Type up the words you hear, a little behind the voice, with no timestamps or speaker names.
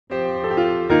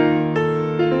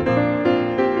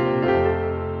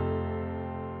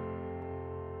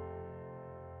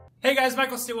Hey guys,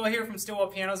 Michael Stilwell here from Stilwell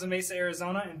Pianos in Mesa,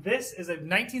 Arizona, and this is a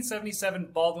 1977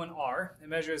 Baldwin R. It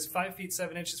measures 5 feet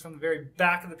 7 inches from the very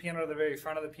back of the piano to the very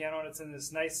front of the piano, and it's in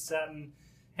this nice satin,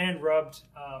 hand-rubbed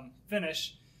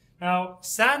finish. Now,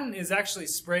 satin is actually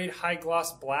sprayed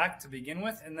high-gloss black to begin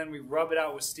with, and then we rub it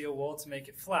out with steel wool to make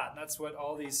it flat. And that's what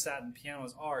all these satin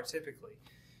pianos are typically.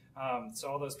 So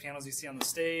all those pianos you see on the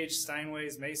stage,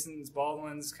 Steinways, Masons,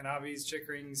 Baldwins, Kanabis,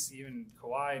 Chickerings, even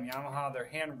Kawai and Yamaha, they're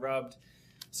hand-rubbed.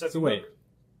 So wait,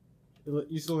 it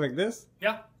used to look like this?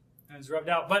 Yeah, and it's rubbed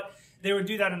out. But they would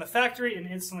do that in the factory and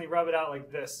instantly rub it out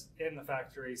like this in the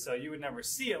factory. So you would never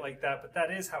see it like that, but that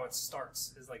is how it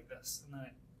starts, is like this. And then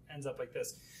it ends up like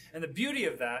this. And the beauty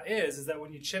of that is that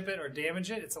when you chip it or damage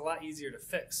it, it's a lot easier to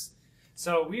fix.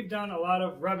 So we've done a lot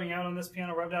of rubbing out on this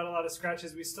piano, rubbed out a lot of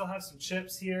scratches. We still have some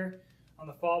chips here on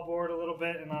the fall board a little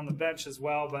bit and on the bench as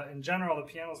well. But in general, the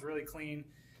piano is really clean.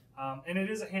 And it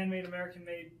is a handmade,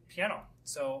 American-made piano.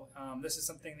 So this is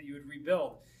something that you would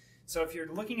rebuild. So if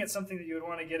you're looking at something that you would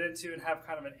want to get into and have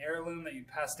kind of an heirloom that you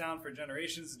pass down for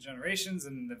generations and generations,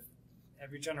 and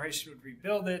every generation would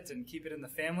rebuild it and keep it in the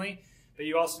family, but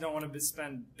you also don't want to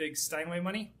spend big Steinway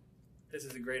money, this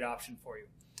is a great option for you.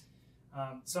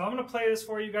 So I'm going to play this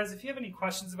for you guys. If you have any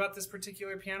questions about this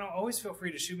particular piano, always feel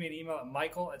free to shoot me an email at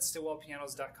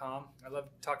michael@stillwellpianos.com. I love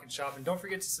talking shop, and don't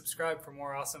forget to subscribe for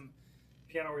more awesome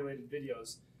piano-related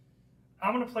videos.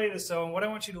 I'm going to play this, and what I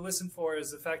want you to listen for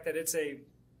is the fact that it's a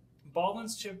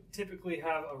Baldwins typically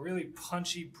have a really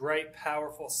punchy, bright,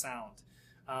 powerful sound.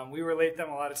 We relate them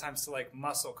a lot of times to like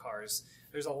muscle cars.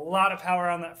 There's a lot of power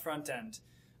on that front end.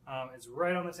 It's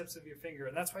right on the tips of your finger,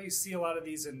 and that's why you see a lot of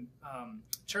these in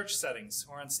church settings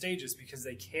or on stages, because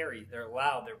they carry, they're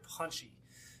loud, they're punchy.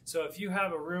 So if you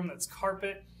have a room that's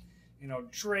carpet, you know,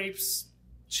 drapes,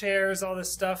 chairs, all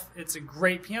this stuff, it's a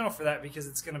great piano for that because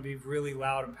it's going to be really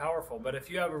loud and powerful. But if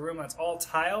you have a room that's all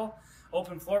tile,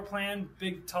 open floor plan,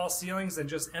 big tall ceilings, and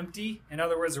just empty, in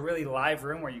other words, a really live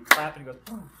room where you clap and it goes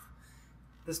poof,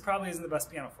 this probably isn't the best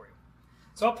piano for you.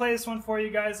 So I'll play this one for you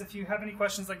guys. If you have any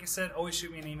questions, like I said, always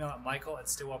shoot me an email at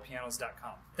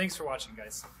michael@stillwellpianos.com. Thanks for watching,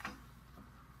 guys.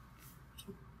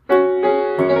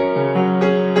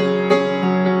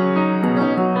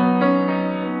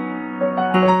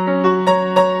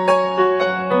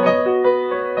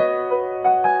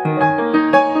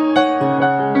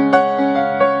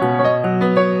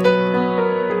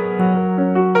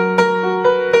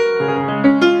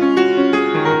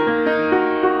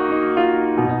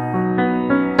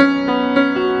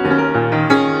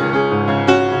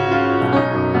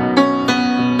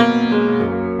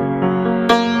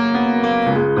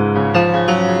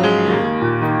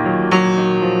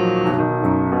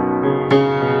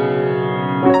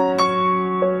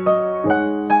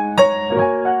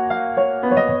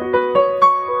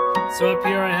 So up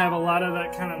here I have a lot of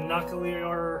that kind of knuckly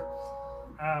or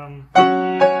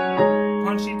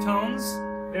punchy tones,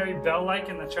 very bell-like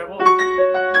in the treble. Down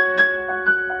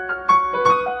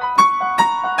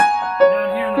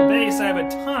here in the bass I have a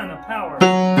ton of power.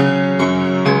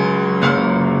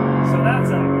 So that's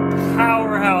a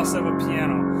powerhouse of a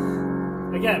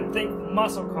piano. Again, think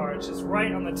muscle car, it's just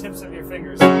right on the tips of your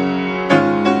fingers.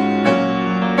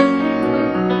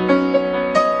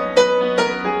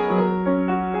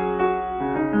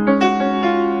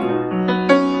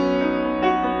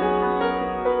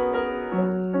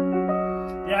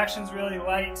 The action's really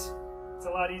light. It's a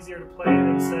lot easier to play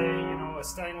than, say, you know, a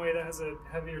Steinway that has a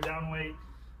heavier down weight.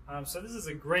 So this is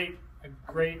a great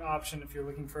option if you're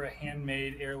looking for a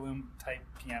handmade heirloom type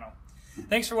piano.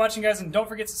 Thanks for watching, guys, and don't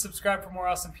forget to subscribe for more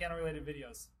awesome piano related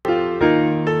videos.